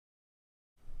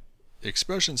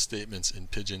Expression statements in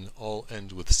Pidgin all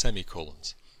end with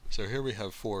semicolons. So here we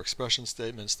have 4 expression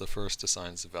statements. The first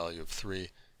assigns the value of 3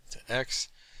 to x,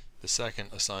 the second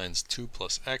assigns 2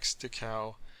 plus x to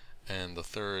cow, and the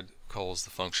third calls the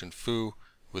function foo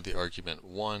with the argument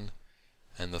 1,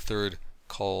 and the third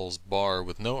calls bar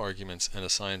with no arguments and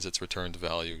assigns its returned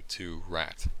value to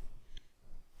rat.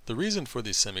 The reason for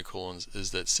these semicolons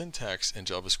is that syntax in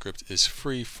JavaScript is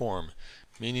free form,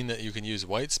 meaning that you can use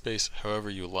white space however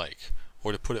you like,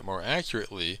 or to put it more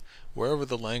accurately, wherever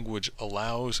the language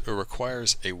allows or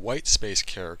requires a white space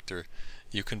character,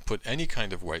 you can put any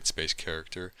kind of white space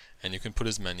character, and you can put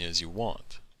as many as you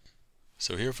want.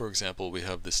 So here, for example, we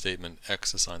have the statement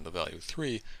x assigned the value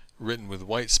 3 written with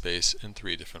white space in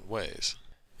 3 different ways.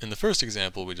 In the first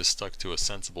example, we just stuck to a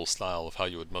sensible style of how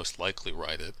you would most likely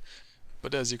write it,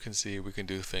 but as you can see, we can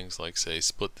do things like, say,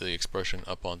 split the expression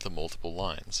up onto multiple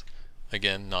lines.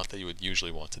 Again, not that you would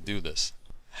usually want to do this.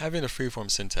 Having a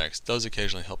freeform syntax does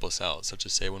occasionally help us out, such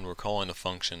as say when we're calling a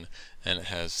function and it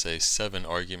has, say, 7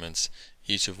 arguments,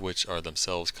 each of which are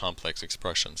themselves complex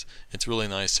expressions. It's really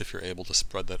nice if you're able to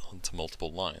spread that onto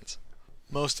multiple lines.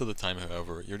 Most of the time,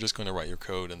 however, you're just going to write your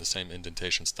code in the same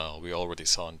indentation style we already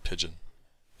saw in Pidgin.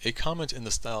 A comment in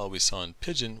the style we saw in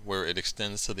Pidgin, where it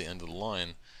extends to the end of the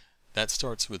line, that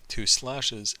starts with 2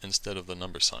 slashes instead of the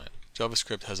number sign.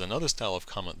 JavaScript has another style of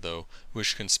comment though,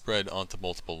 which can spread onto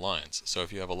multiple lines. So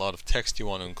if you have a lot of text you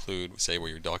want to include, say where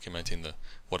you're documenting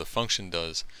what a function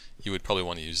does, you would probably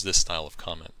want to use this style of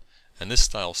comment. And this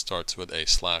style starts with a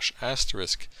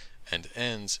 /* and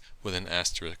ends with an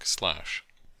 */.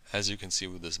 As you can see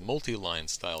with this multi-line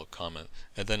style of comment,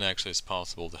 it then actually is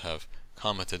possible to have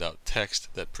commented out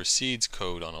text that precedes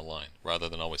code on a line, rather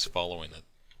than always following it.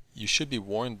 You should be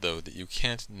warned though that you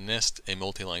can't nest a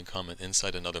multi-line comment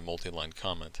inside another multi-line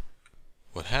comment.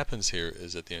 What happens here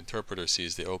is that the interpreter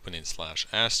sees the opening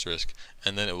 /*,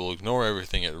 and then it will ignore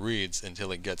everything it reads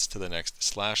until it gets to the next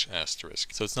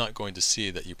 /*. So it's not going to see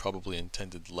that you probably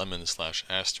intended lemon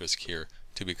 /* here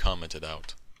to be commented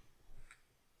out.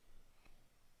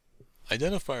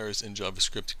 Identifiers in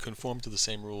JavaScript conform to the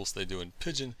same rules they do in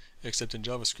Pidgin, except in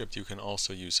JavaScript you can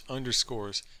also use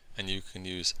underscores and you can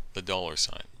use the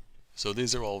 $sign. So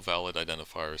these are all valid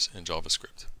identifiers in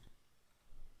JavaScript.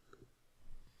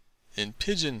 In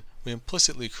Pidgin, we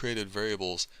implicitly created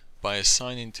variables by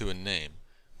assigning to a name,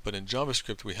 but in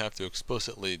JavaScript we have to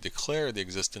explicitly declare the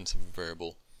existence of a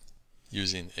variable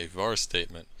using a var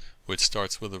statement, which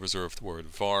starts with the reserved word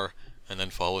var and then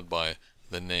followed by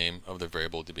the name of the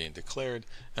variable to being declared,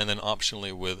 and then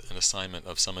optionally with an assignment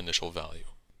of some initial value.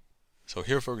 So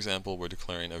here, for example, we're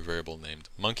declaring a variable named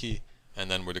monkey, and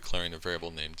then we're declaring a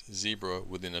variable named zebra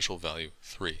with the initial value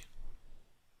 3.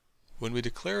 When we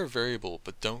declare a variable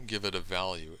but don't give it a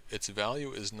value, its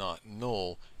value is not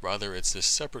null, rather it's this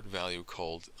separate value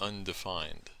called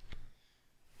undefined.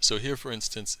 So here, for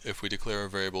instance, if we declare a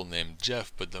variable named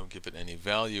Jeff but don't give it any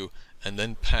value, and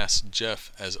then pass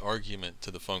Jeff as argument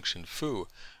to the function foo,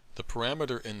 the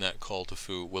parameter in that call to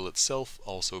foo will itself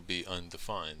also be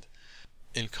undefined.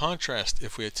 In contrast,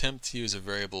 if we attempt to use a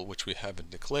variable which we haven't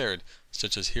declared,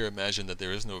 such as here imagine that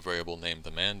there is no variable named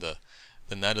Amanda,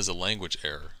 then that is a language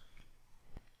error.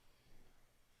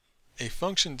 A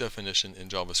function definition in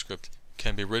JavaScript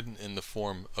can be written in the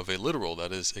form of a literal,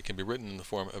 that is, it can be written in the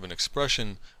form of an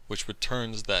expression which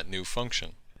returns that new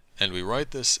function. And we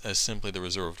write this as simply the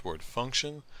reserved word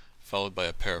function, followed by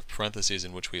a pair of parentheses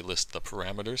in which we list the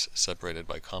parameters separated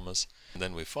by commas, and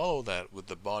then we follow that with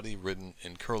the body written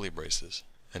in curly braces.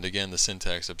 And again, the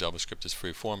syntax of JavaScript is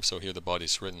free form, so here the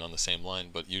body's written on the same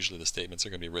line, but usually the statements are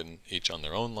going to be written each on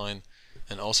their own line.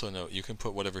 And also note, you can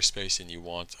put whatever spacing you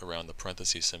want around the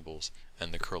parenthesis symbols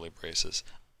and the curly braces.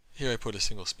 Here I put a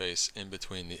single space in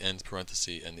between the end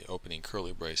parenthesis and the opening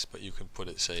curly brace, but you can put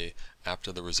it, say,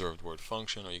 after the reserved word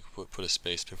function, or you can put a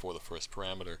space before the first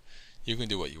parameter. You can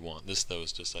do what you want. This, though,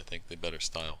 is just, I think, the better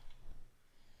style.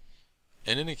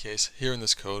 In any case, here in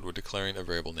this code, we're declaring a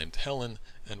variable named Helen,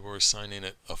 and we're assigning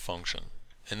it a function.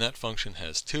 And that function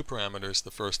has 2 parameters,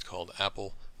 the first called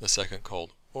apple, the second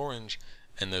called orange,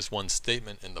 and there's one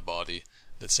statement in the body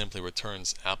that simply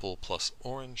returns apple plus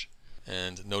orange.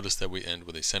 And notice that we end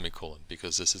with a semicolon,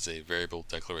 because this is a variable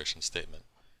declaration statement.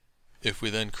 If we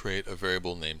then create a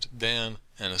variable named Dan,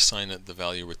 and assign it the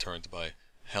value returned by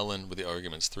Helen with the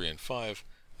arguments 3 and 5,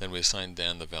 then we assign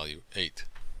Dan the value 8.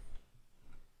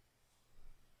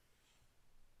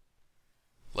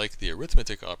 Like the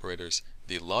arithmetic operators,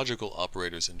 the logical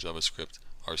operators in JavaScript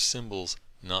are symbols,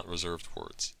 not reserved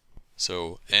words.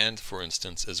 So and, for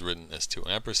instance, is written as 2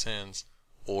 ampersands,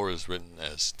 or is written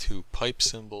as 2 pipe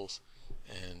symbols,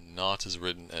 and not is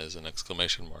written as an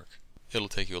exclamation mark. it'll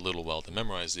take you a little while to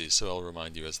memorize these, so I'll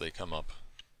remind you as they come up.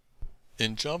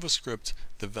 In JavaScript,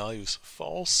 the values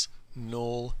false,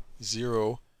 null,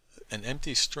 0, an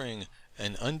empty string,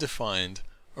 and undefined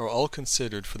are all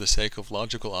considered for the sake of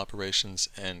logical operations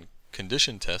and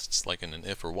condition tests, like in an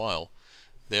if or while.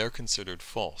 They are considered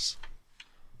false.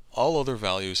 All other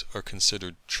values are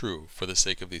considered true for the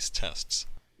sake of these tests.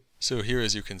 So here,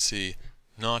 as you can see,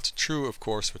 not true, of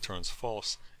course, returns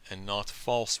false, and not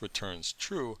false returns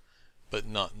true, but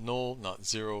not null, not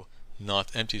 0,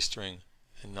 not empty string,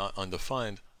 and not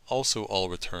undefined also all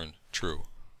return true,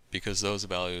 because those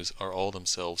values are all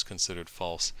themselves considered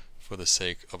false for the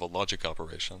sake of a logic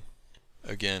operation.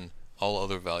 Again, all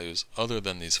other values other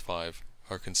than these 5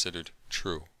 are considered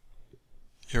true.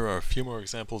 Here are a few more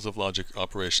examples of logic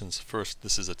operations. First,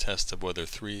 this is a test of whether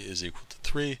 3 is equal to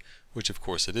 3, which of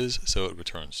course it is, so it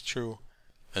returns true.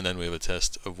 And then we have a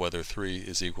test of whether 3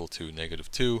 is equal to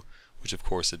 -2, which of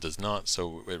course it does not,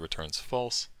 so it returns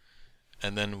false.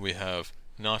 And then we have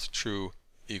not true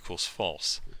equals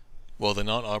false. Well, the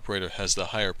not operator has the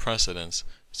higher precedence,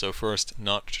 so first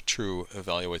not true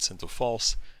evaluates into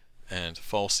false, and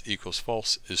false equals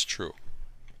false is true.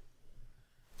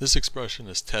 This expression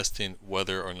is testing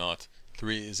whether or not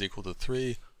 3 is equal to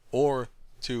 3 or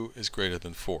 2 is greater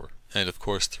than 4. And of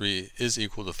course 3 is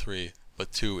equal to 3,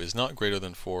 but 2 is not greater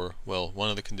than 4. Well,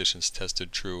 one of the conditions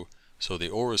tested true, so the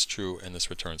or is true and this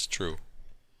returns true.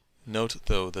 Note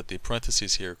though that the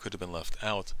parentheses here could have been left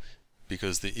out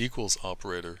because the equals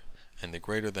operator and the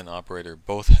greater than operator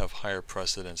both have higher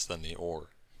precedence than the or,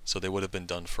 so they would have been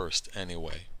done first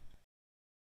anyway.